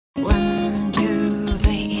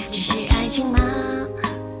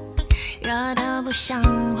不像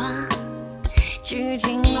话，剧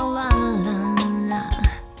情都乱了，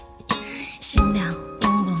心跳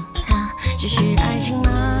永不塌，只是爱情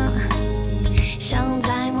吗？像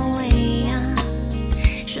在梦里呀，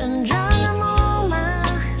旋转的木马，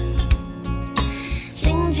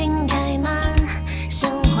心情开满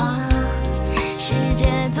鲜花，世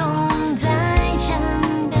界总在前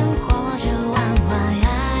边活着万花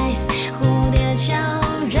eyes， 蝴蝶悄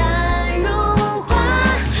然入画。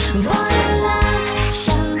For your love，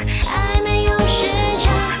 像爱没有时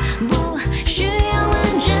差，不需要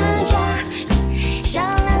玩指甲，像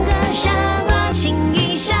两个傻瓜亲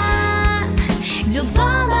一下，就做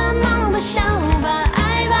吧梦吧笑吧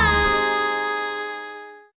爱吧。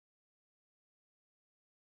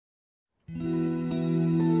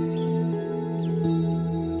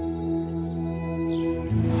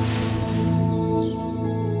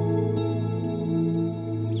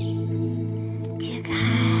解开，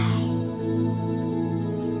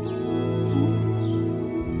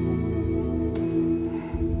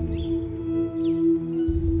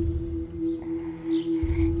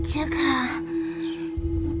解开。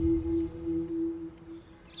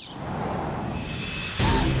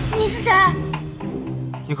你是谁？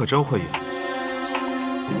你可真会演。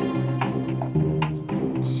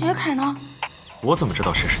杰凯呢？我怎么知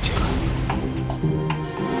道谁是杰凯？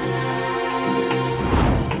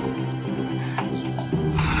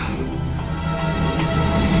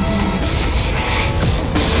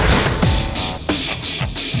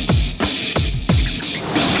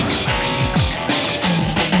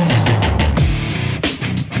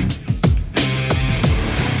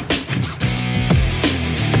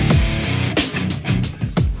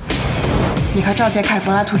你和赵杰凯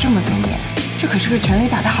柏拉图这么多年，这可是个全力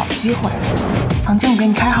打的好机会。房间我给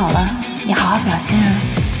你开好了，你好好表现啊。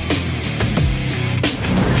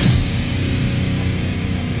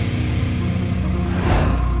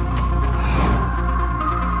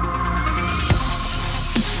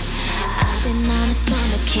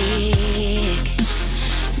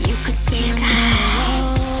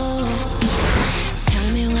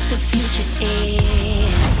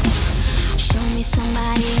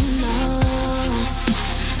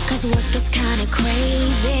Work gets kinda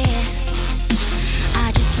crazy.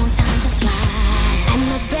 I just want time to fly, and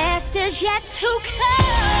the best is yet to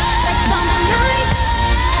come. Like summer nights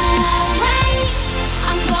and no rain,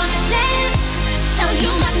 I'm gonna dance, tell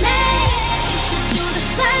you my name. You should do the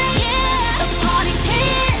same. Yeah, the party's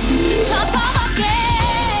here, top of our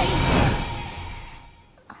game.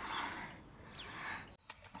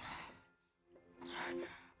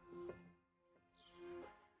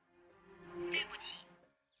 对不起，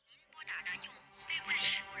您拨打的用户暂时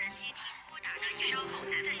无人接听，拨打的稍后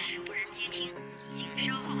再暂时无人接听，请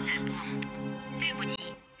稍后再拨。对不起，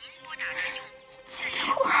您拨打的用户暂时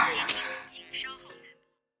无人接听，请稍后再拨。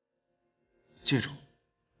记住，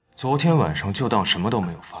昨天晚上就当什么都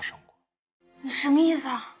没有发生过。你什么意思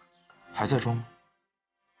啊？还在装吗？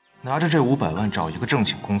拿着这500万找一个正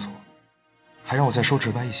经工作，还让我再说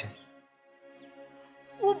直白一些。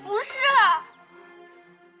我不是。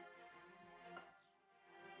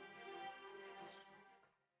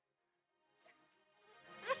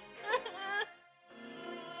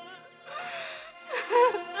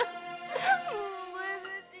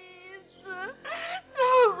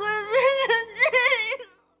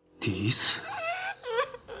第一次。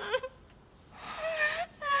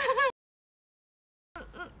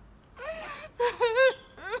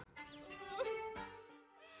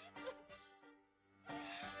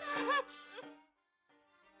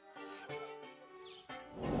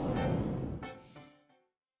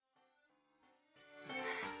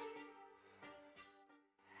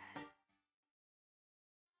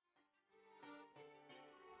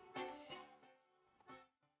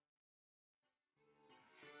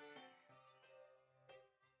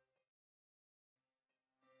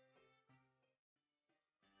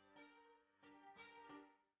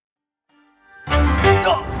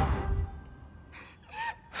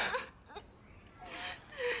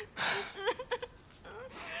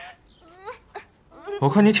我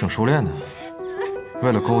看你挺熟练的，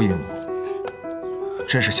为了勾引我，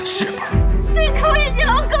真是小血本。谁勾引你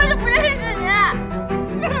了？我根本就不认识你。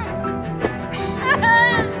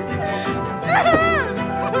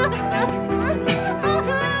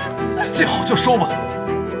见好就收吧，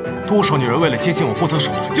多少女人为了接近我不择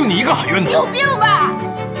手段，就你一个喊冤的。你有病吧？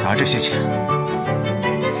拿这些钱，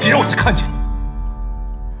别让我再看见你。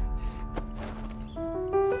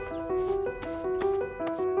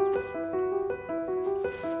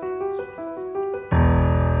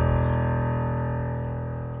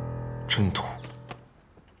真土！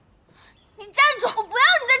你站住！我不要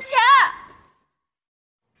你的钱！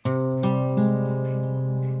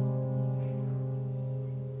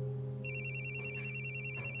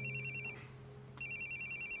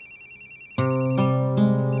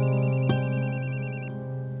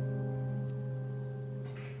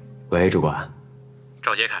喂，主管。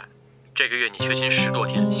赵杰凯，这个月你缺勤10多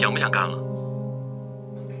天，想不想干了？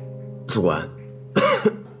主管，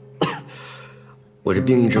我这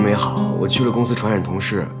病一直没好，我去了公司传染同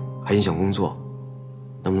事，还影响工作，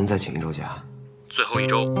能不能再请1周假？最后1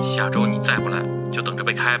周，下周你再不来，就等着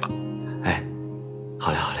被开吧。哎，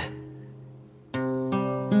好嘞，好嘞。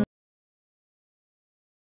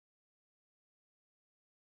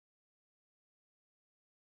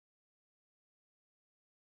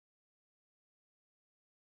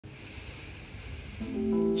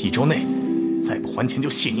1周内再不还钱就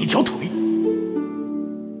卸你一条腿。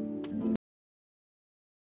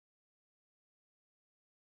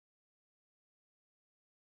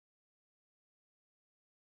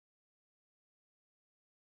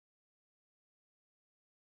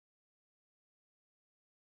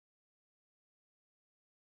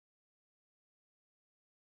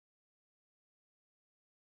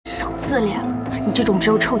少自恋了！你这种只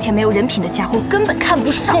有臭钱没有人品的家伙根本看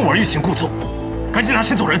不上。跟我欲擒故纵，赶紧拿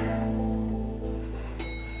钱走人。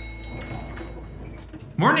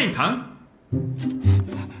Morning， 唐。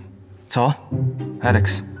早啊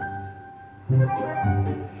 ，Alex。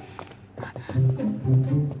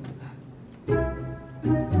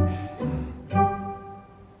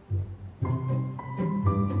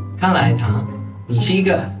看来唐，你是一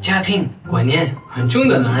个家庭观念很重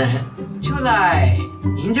的男人。就在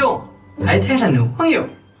营救还带上女朋友，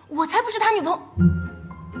我才不是他女朋友。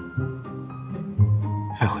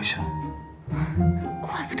别回去了。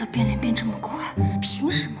怪不得变脸变这么快，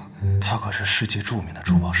凭什么？他可是世界著名的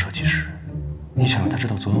珠宝设计师，你想让他知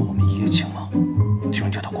道昨晚我们一夜情吗？听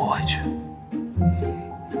人调到国外去。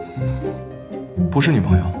不是女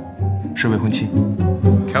朋友，是未婚妻。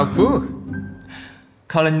靠谱。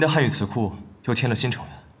看来你的汉语词库又添了新成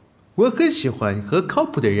员。我很喜欢和靠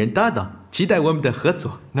谱的人搭档，期待我们的合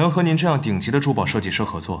作。能和您这样顶级的珠宝设计师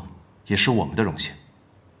合作，也是我们的荣幸。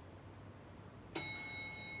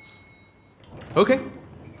OK，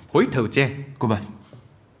 回头见 ，Goodbye。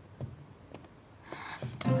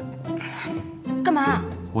干嘛？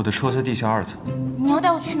我的车在地下2层。你要带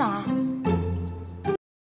我去哪儿啊？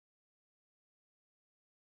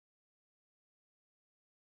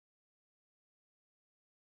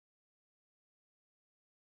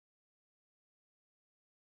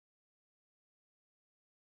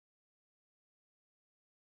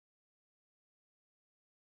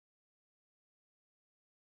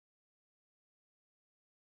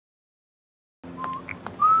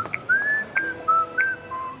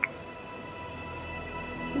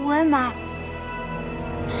喂，妈。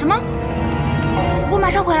什么？我马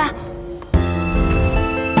上回来。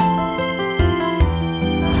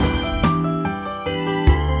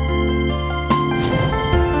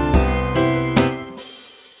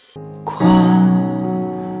光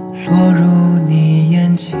落入你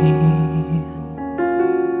眼睛，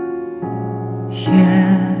夜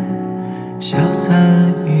消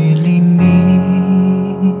散于黎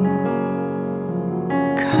明，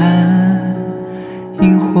看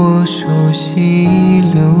萤火熟悉遗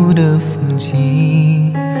留的风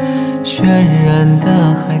景，渲染大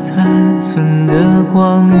海残存的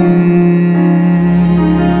光晕，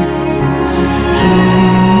只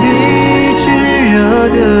因你炙热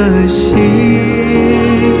的心，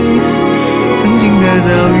曾经的遭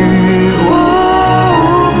遇我无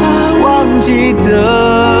法忘记的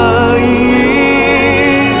阴影，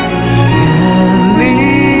远离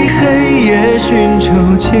黑夜寻求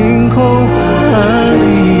晴空万里，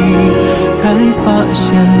才发现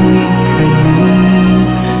离开你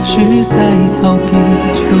是在逃避。